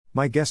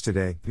My guest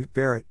today, Vic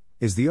Barrett,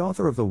 is the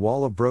author of The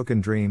Wall of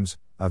Broken Dreams,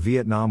 a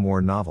Vietnam War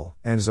novel,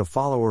 and is a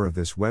follower of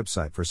this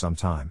website for some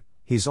time.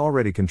 He's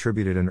already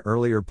contributed an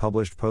earlier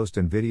published post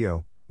and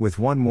video, with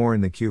one more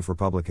in the queue for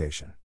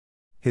publication.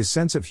 His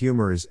sense of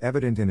humor is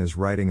evident in his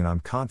writing, and I'm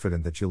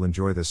confident that you'll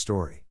enjoy this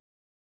story.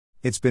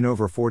 It's been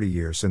over 40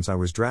 years since I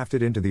was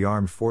drafted into the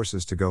armed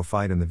forces to go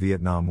fight in the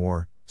Vietnam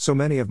War, so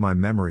many of my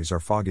memories are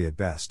foggy at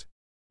best.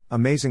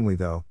 Amazingly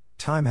though,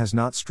 time has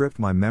not stripped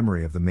my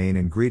memory of the main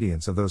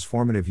ingredients of those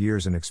formative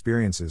years and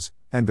experiences,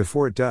 and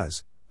before it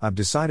does, I've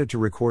decided to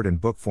record in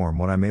book form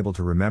what I'm able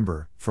to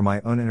remember, for my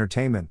own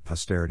entertainment,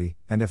 posterity,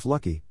 and if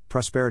lucky,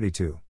 prosperity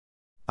too.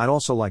 I'd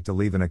also like to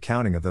leave an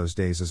accounting of those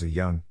days as a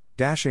young,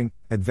 dashing,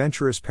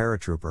 adventurous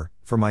paratrooper,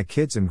 for my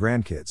kids and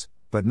grandkids,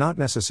 but not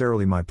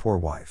necessarily my poor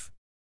wife.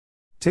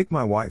 Take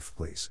my wife,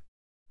 please.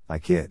 I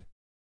kid.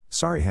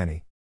 Sorry,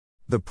 Henny.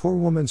 The poor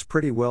woman's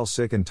pretty well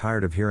sick and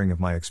tired of hearing of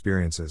my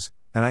experiences,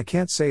 and I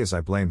can't say as I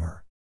blame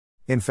her.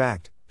 In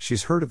fact,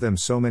 she's heard of them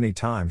so many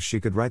times she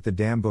could write the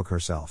damn book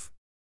herself.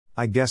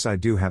 I guess I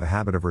do have a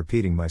habit of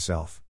repeating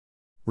myself.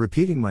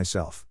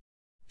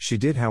 She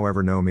did,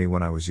 however, know me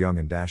when I was young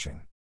and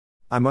dashing.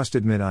 I must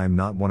admit I am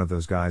not one of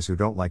those guys who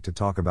don't like to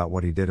talk about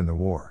what he did in the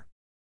war.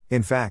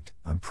 In fact,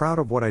 I'm proud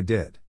of what I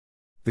did.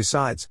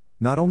 Besides,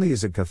 not only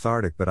is it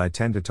cathartic, but I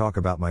tend to talk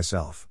about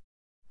myself.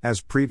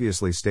 As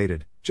previously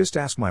stated, just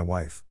ask my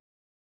wife.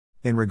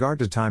 In regard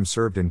to time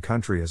served in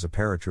country as a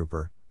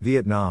paratrooper,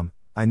 Vietnam,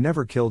 I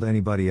never killed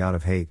anybody out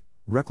of hate,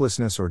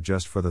 recklessness, or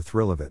just for the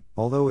thrill of it,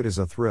 although it is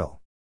a thrill.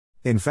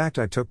 In fact,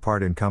 I took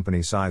part in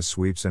company-size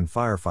sweeps and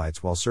firefights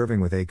while serving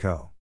with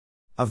ACO.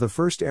 Of the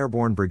 1st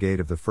Airborne Brigade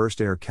of the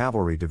 1st Air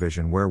Cavalry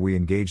Division, where we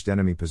engaged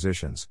enemy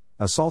positions,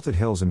 assaulted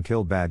hills and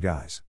killed bad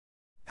guys.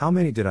 How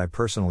many did I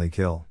personally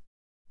kill?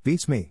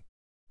 Beats me.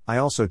 I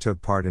also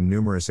took part in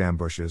numerous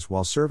ambushes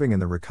while serving in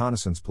the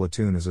reconnaissance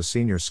platoon as a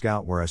senior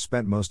scout, where I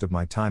spent most of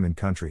my time in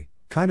country.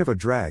 Kind of a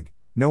drag,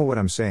 know what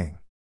I'm saying?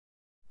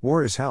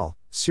 War is hell,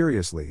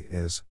 seriously,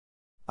 is.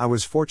 I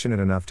was fortunate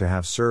enough to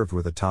have served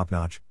with a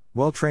top-notch,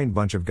 well-trained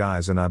bunch of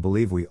guys, and I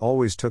believe we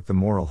always took the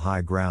moral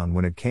high ground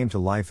when it came to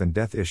life and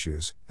death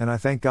issues, and I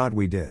thank God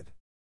we did.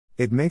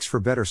 It makes for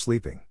better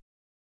sleeping.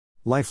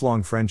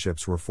 Lifelong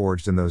friendships were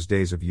forged in those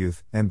days of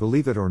youth, and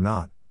believe it or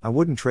not, I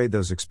wouldn't trade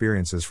those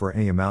experiences for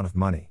any amount of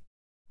money.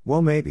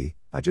 Well, maybe,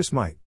 I just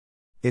might.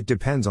 It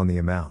depends on the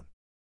amount.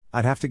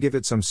 I'd have to give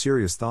it some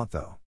serious thought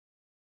though.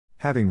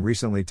 Having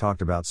recently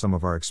talked about some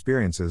of our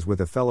experiences with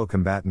a fellow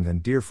combatant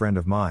and dear friend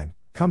of mine,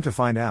 come to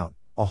find out,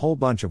 a whole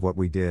bunch of what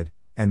we did,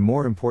 and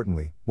more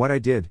importantly, what I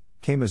did,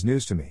 came as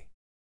news to me.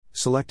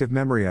 Selective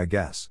memory, I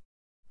guess.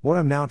 What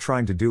I'm now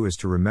trying to do is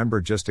to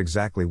remember just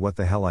exactly what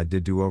the hell I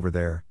did do over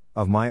there,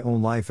 of my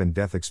own life and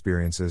death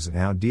experiences, and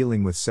how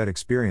dealing with said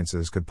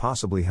experiences could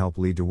possibly help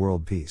lead to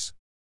world peace.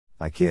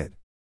 I kid.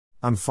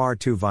 I'm far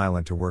too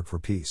violent to work for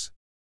peace.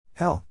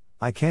 Hell,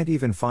 I can't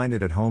even find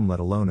it at home, let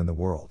alone in the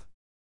world.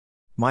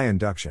 My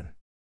induction.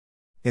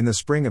 In the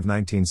spring of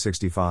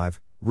 1965,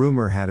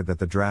 rumor had it that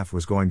the draft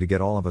was going to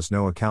get all of us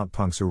no-account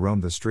punks who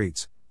roamed the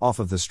streets, off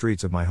of the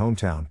streets of my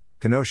hometown,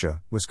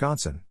 Kenosha,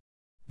 Wisconsin.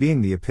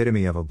 Being the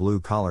epitome of a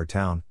blue-collar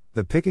town,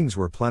 the pickings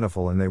were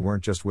plentiful, and they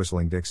weren't just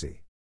whistling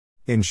Dixie.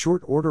 In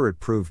short order, it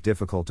proved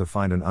difficult to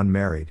find an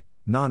unmarried,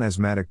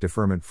 non-asthmatic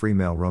deferment-free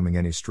male roaming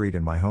any street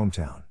in my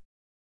hometown.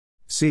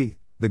 See,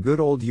 the good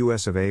old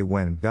US of A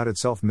when it got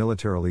itself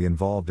militarily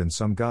involved in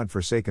some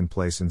godforsaken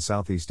place in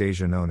Southeast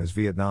Asia known as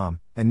Vietnam,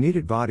 and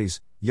needed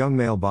bodies, young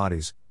male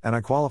bodies, and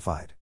I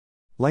qualified.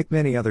 Like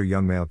many other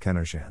young male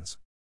Kenoshans.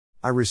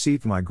 I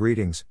received my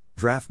greetings,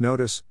 draft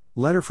notice,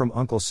 letter from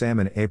Uncle Sam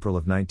in April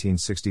of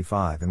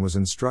 1965 and was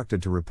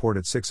instructed to report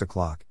at 6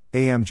 o'clock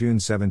a.m. June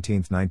 17,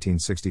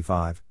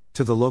 1965,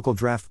 to the local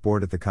draft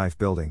board at the Kife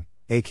Building,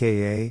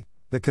 aka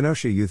the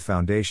Kenosha Youth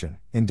Foundation,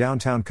 in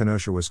downtown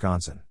Kenosha,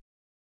 Wisconsin.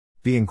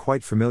 Being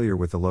quite familiar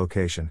with the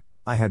location,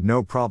 I had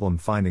no problem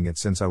finding it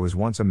since I was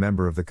once a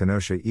member of the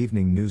Kenosha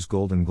Evening News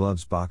Golden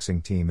Gloves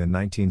boxing team in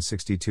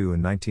 1962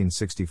 and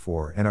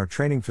 1964, and our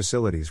training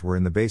facilities were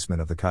in the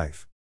basement of the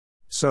Kife.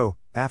 So,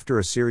 after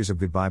a series of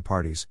goodbye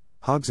parties,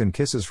 hugs and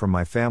kisses from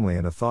my family,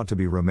 and a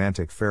thought-to-be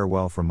romantic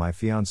farewell from my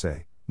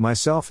fiancée,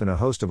 myself and a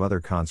host of other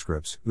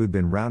conscripts who'd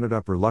been rounded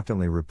up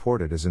reluctantly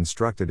reported as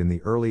instructed in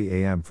the early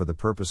AM for the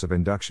purpose of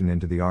induction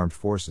into the Armed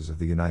Forces of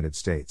the United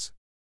States.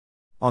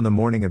 On the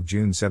morning of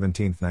June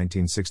 17,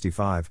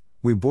 1965,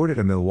 we boarded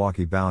a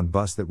Milwaukee-bound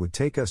bus that would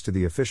take us to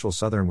the official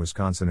Southern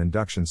Wisconsin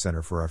Induction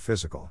Center for our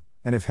physical,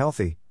 and if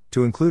healthy,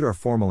 to include our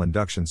formal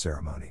induction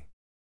ceremony.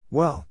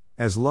 Well,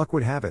 as luck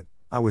would have it,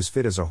 I was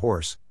fit as a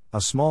horse,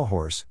 a small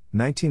horse,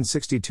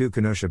 1962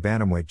 Kenosha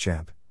bantamweight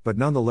champ, but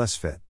nonetheless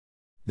fit.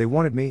 They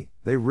wanted me,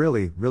 they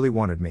really, really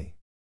wanted me.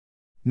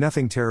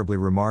 Nothing terribly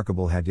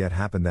remarkable had yet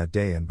happened that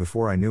day, and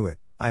before I knew it,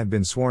 I had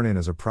been sworn in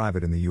as a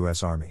private in the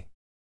U.S. Army.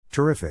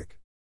 Terrific.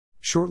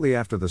 Shortly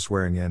after the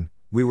swearing in,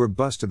 we were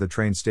bused to the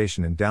train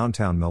station in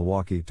downtown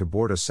Milwaukee to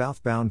board a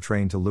southbound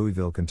train to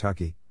Louisville,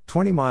 Kentucky,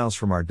 20 miles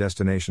from our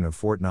destination of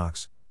Fort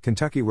Knox,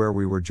 Kentucky, where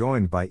we were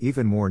joined by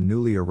even more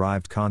newly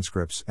arrived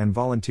conscripts and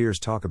volunteers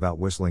talk about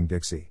whistling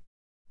Dixie.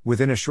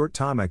 Within a short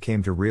time I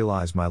came to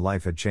realize my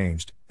life had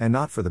changed, and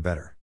not for the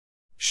better.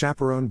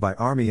 Chaperoned by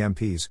Army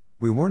MPs,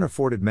 we weren't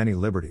afforded many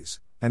liberties,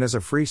 and as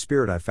a free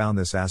spirit I found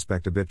this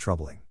aspect a bit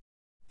troubling.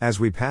 As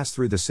we passed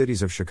through the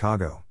cities of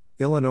Chicago,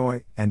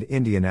 Illinois, and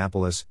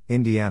Indianapolis,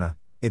 Indiana,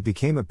 it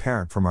became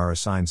apparent from our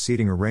assigned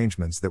seating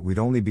arrangements that we'd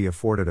only be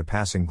afforded a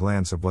passing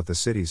glance of what the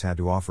cities had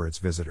to offer its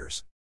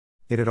visitors.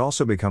 It had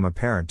also become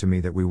apparent to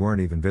me that we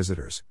weren't even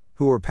visitors,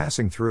 who were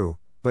passing through,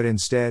 but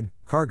instead,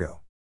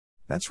 cargo.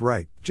 That's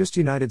right, just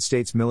United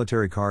States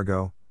military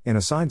cargo, in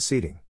assigned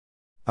seating.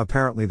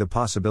 Apparently the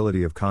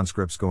possibility of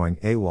conscripts going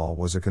AWOL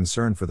was a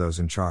concern for those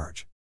in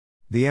charge.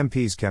 The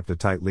MPs kept a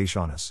tight leash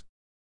on us.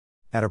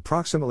 At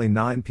approximately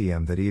 9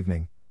 p.m. that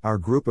evening, our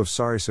group of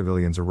sorry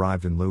civilians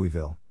arrived in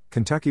Louisville,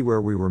 Kentucky, where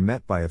we were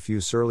met by a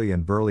few surly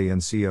and burly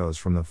NCOs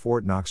from the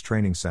Fort Knox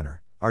Training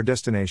Center, our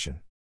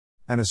destination.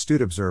 An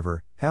astute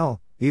observer,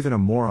 hell, even a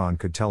moron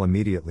could tell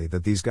immediately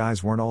that these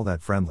guys weren't all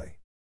that friendly.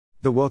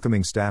 The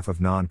welcoming staff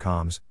of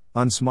non-coms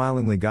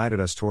unsmilingly guided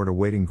us toward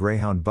awaiting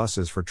Greyhound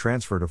buses for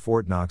transfer to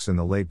Fort Knox in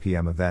the late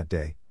PM of that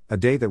day, a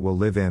day that will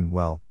live in,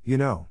 well, you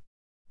know.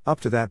 Up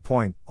to that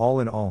point, all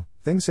in all,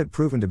 things had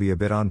proven to be a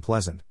bit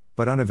unpleasant,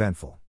 but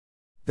uneventful.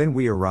 Then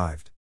we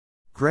arrived.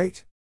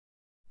 Great!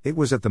 It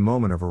was at the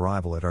moment of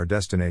arrival at our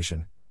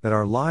destination that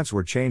our lives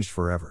were changed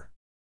forever.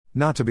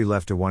 Not to be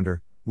left to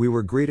wonder, we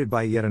were greeted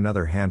by yet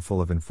another handful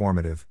of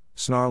informative,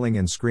 snarling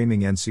and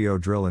screaming NCO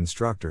drill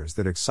instructors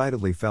that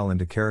excitedly fell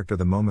into character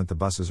the moment the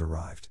buses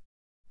arrived.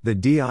 The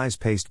DIs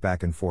paced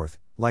back and forth,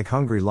 like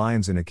hungry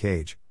lions in a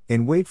cage,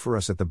 in wait for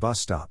us at the bus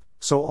stop,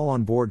 so all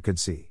on board could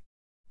see.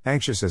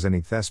 Anxious as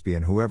any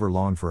thespian who ever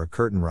longed for a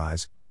curtain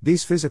rise,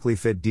 these physically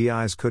fit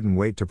DIs couldn't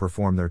wait to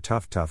perform their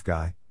tough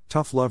guy,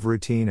 tough love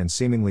routine and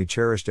seemingly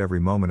cherished every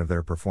moment of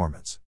their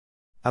performance.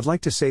 I'd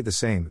like to say the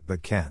same,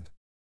 but can't.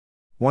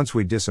 Once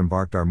we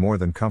disembarked our more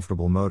than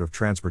comfortable mode of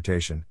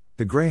transportation,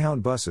 the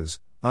Greyhound buses,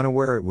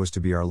 unaware it was to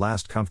be our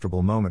last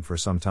comfortable moment for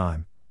some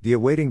time, the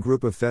awaiting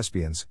group of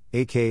thespians,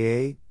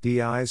 aka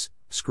DIs,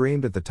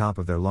 screamed at the top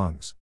of their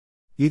lungs.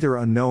 Either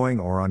unknowing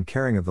or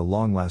uncaring of the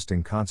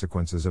long-lasting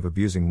consequences of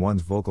abusing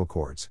one's vocal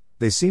cords,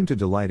 they seemed to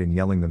delight in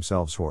yelling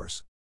themselves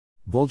hoarse.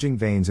 Bulging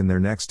veins in their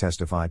necks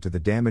testified to the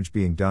damage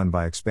being done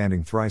by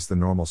expanding thrice the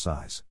normal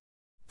size.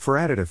 For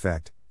added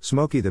effect,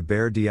 Smokey the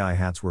Bear DI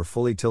hats were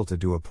fully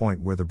tilted to a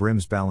point where the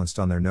brims balanced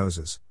on their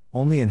noses,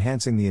 only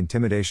enhancing the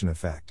intimidation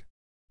effect.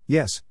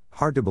 Yes,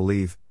 hard to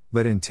believe,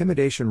 but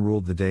intimidation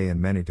ruled the day and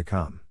many to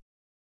come.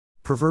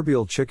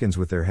 Proverbial chickens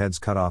with their heads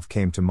cut off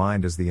came to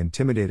mind as the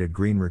intimidated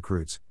green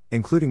recruits,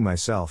 including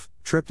myself,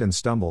 tripped and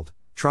stumbled,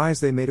 try as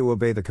they may to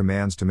obey the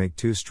commands to make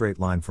two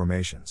straight-line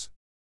formations.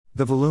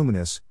 The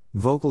voluminous,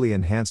 vocally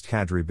enhanced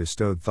cadre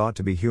bestowed thought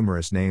to be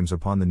humorous names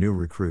upon the new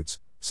recruits,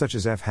 such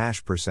as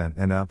F%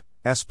 and up,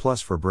 S+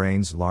 for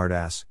brains, lard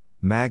ass,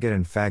 maggot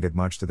and faggot,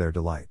 much to their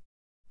delight.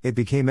 It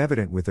became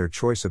evident with their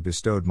choice of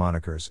bestowed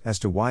monikers as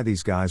to why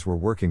these guys were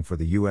working for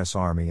the U.S.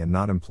 Army and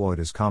not employed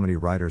as comedy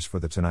writers for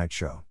The Tonight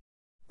Show.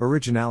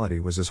 Originality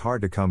was as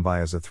hard to come by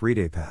as a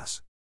 3-day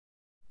pass.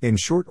 In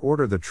short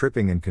order, the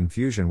tripping and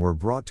confusion were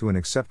brought to an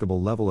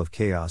acceptable level of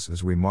chaos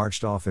as we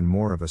marched off in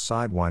more of a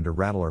sidewinder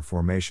rattler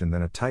formation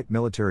than a tight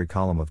military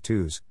column of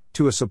twos,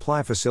 to a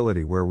supply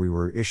facility where we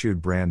were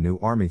issued brand new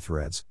Army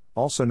threads,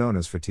 also known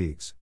as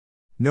fatigues.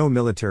 No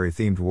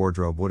military-themed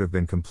wardrobe would have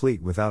been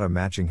complete without a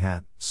matching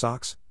hat,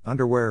 socks,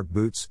 underwear,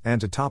 boots, and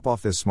to top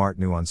off this smart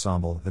new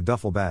ensemble, a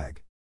duffel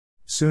bag.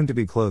 Soon to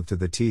be clothed to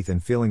the teeth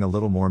and feeling a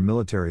little more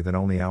military than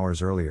only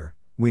hours earlier,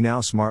 we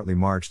now smartly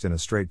marched in a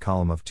straight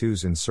column of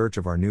twos in search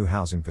of our new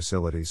housing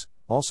facilities,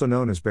 also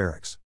known as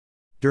barracks.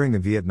 During the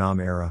Vietnam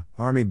era,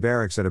 Army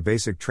barracks at a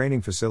basic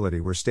training facility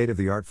were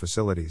state-of-the-art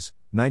facilities,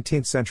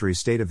 19th century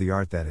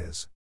state-of-the-art that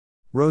is.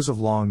 Rows of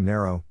long,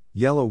 narrow,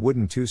 yellow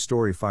wooden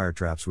 2-story fire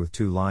traps with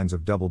 2 lines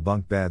of double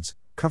bunk beds,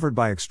 covered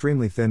by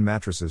extremely thin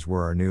mattresses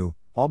were our new,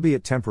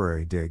 albeit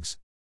temporary, digs.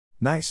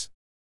 Nice.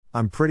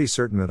 I'm pretty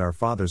certain that our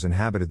fathers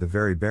inhabited the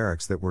very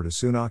barracks that were to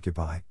soon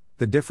occupy,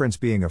 the difference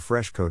being a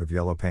fresh coat of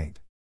yellow paint.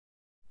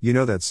 You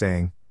know that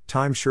saying,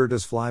 time sure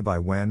does fly by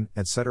when,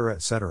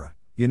 etc.,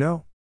 you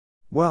know?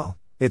 Well,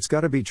 it's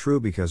gotta be true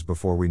because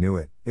before we knew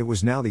it, it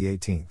was now the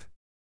 18th.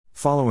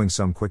 Following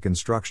some quick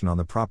instruction on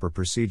the proper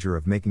procedure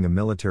of making a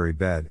military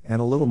bed and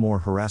a little more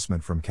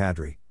harassment from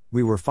cadre,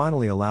 we were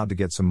finally allowed to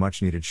get some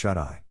much-needed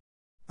shut-eye.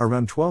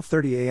 Around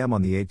 12:30 a.m.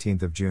 on the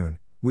 18th of June,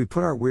 we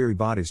put our weary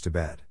bodies to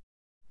bed.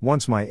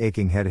 Once my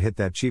aching head hit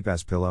that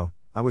cheap-ass pillow,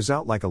 I was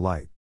out like a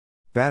light.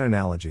 Bad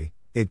analogy,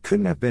 it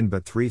couldn't have been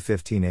but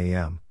 3:15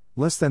 a.m.,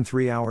 less than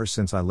 3 hours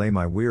since I lay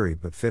my weary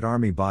but fit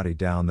Army body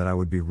down, that I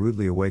would be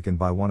rudely awakened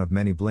by one of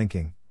many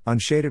blinking,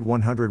 unshaded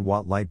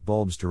 100-watt light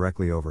bulbs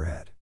directly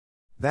overhead.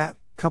 That,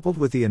 coupled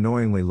with the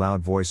annoyingly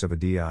loud voice of a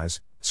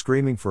DI's,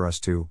 screaming for us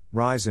to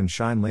rise and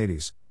shine,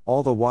 ladies,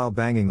 all the while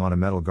banging on a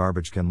metal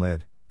garbage can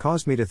lid,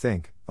 caused me to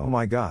think, oh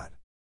my god.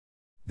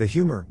 The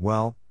humor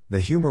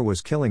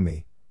was killing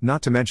me,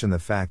 not to mention the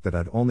fact that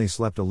I'd only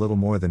slept a little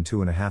more than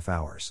 2.5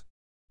 hours.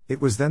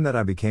 It was then that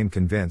I became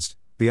convinced,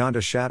 beyond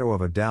a shadow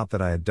of a doubt,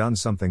 that I had done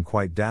something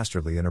quite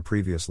dastardly in a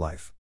previous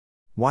life.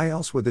 Why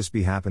else would this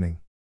be happening?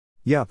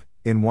 Yup,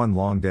 in one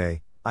long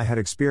day, I had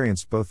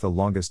experienced both the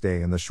longest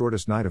day and the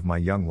shortest night of my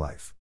young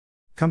life.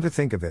 Come to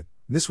think of it,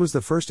 this was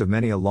the first of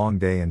many a long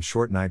day and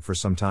short night for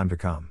some time to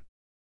come.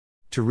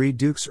 To read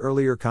Duke's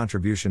earlier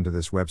contribution to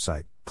this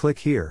website, click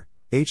here,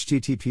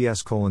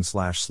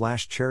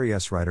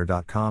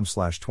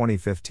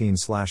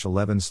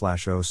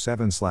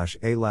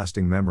 https://cherrySwriter.com/2015/11/07/a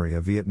lasting memory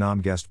of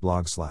Vietnam guest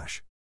blog/.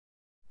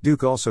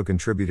 Duke also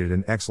contributed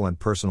an excellent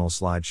personal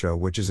slideshow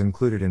which is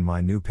included in my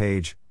new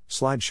page,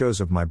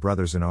 Slideshows of My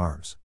Brothers in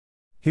Arms.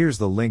 Here's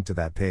the link to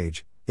that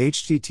page,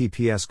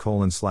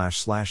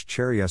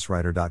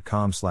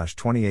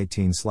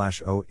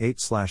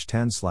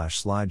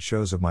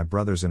 https://cherrySwriter.com/2018/08/10/slideshows of my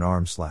brothers in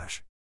arms/.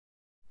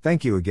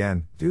 Thank you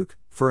again, Duke,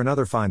 for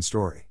another fine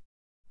story.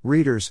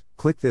 Readers,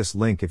 click this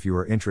link if you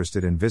are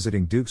interested in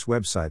visiting Duke's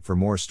website for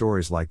more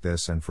stories like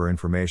this and for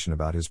information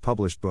about his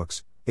published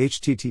books,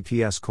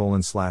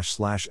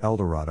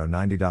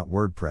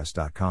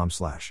 https://eldorado90.wordpress.com/.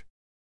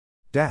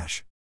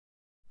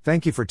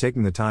 Thank you for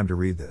taking the time to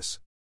read this.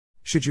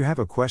 Should you have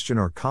a question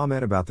or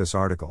comment about this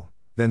article,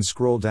 then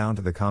scroll down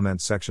to the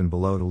comments section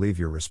below to leave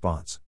your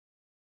response.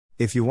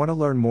 If you want to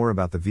learn more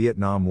about the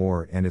Vietnam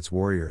War and its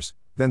warriors,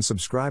 then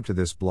subscribe to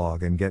this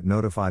blog and get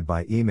notified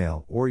by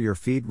email or your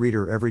feed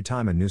reader every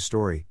time a new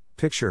story,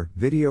 picture,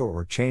 video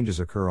or changes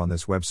occur on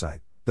this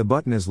website. The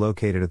button is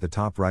located at the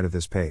top right of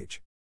this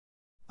page.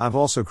 I've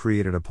also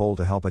created a poll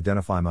to help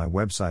identify my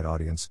website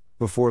audience.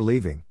 Before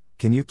leaving,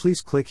 can you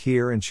please click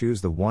here and choose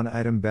the one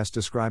item best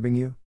describing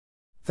you?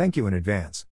 Thank you in advance.